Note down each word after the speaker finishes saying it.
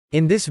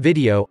In this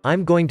video,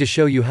 I'm going to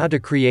show you how to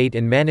create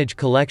and manage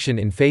collection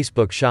in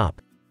Facebook Shop.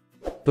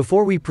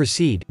 Before we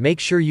proceed, make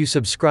sure you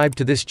subscribe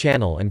to this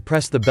channel and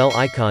press the bell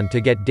icon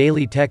to get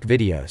daily tech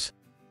videos.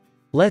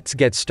 Let's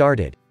get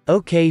started.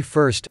 Okay,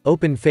 first,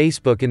 open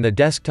Facebook in the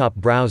desktop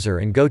browser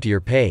and go to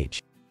your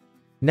page.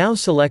 Now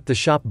select the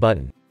Shop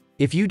button.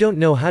 If you don't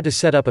know how to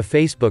set up a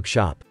Facebook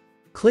Shop,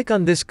 click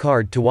on this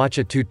card to watch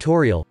a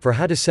tutorial for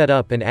how to set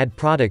up and add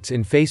products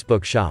in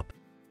Facebook Shop.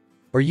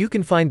 Or you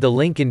can find the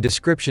link in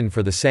description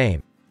for the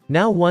same.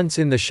 Now once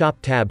in the Shop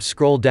tab,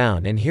 scroll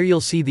down and here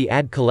you'll see the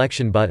Add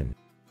Collection button.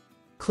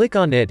 Click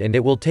on it and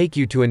it will take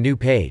you to a new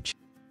page.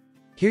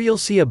 Here you'll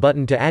see a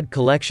button to add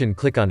collection,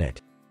 click on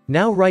it.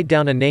 Now write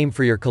down a name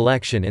for your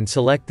collection and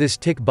select this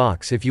tick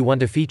box if you want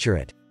to feature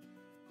it.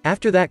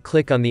 After that,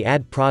 click on the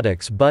Add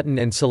Products button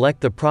and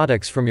select the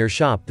products from your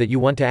shop that you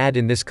want to add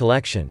in this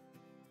collection.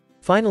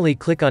 Finally,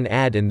 click on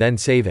Add and then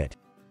save it.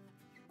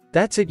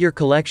 That's it, your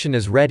collection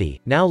is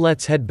ready. Now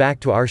let's head back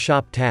to our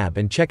Shop tab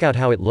and check out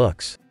how it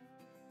looks.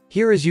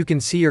 Here, as you can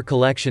see, your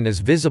collection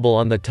is visible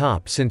on the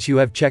top since you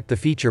have checked the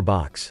feature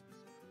box.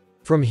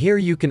 From here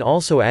you can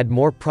also add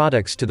more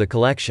products to the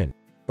collection.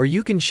 Or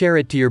you can share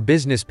it to your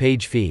business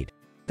page feed.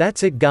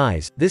 That's it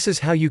guys, this is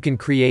how you can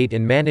create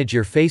and manage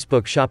your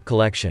Facebook Shop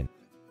collection.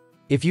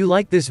 If you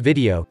like this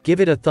video, give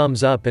it a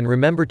thumbs up and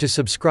remember to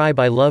subscribe.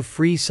 I love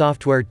Free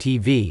Software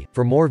TV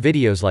for more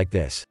videos like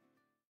this.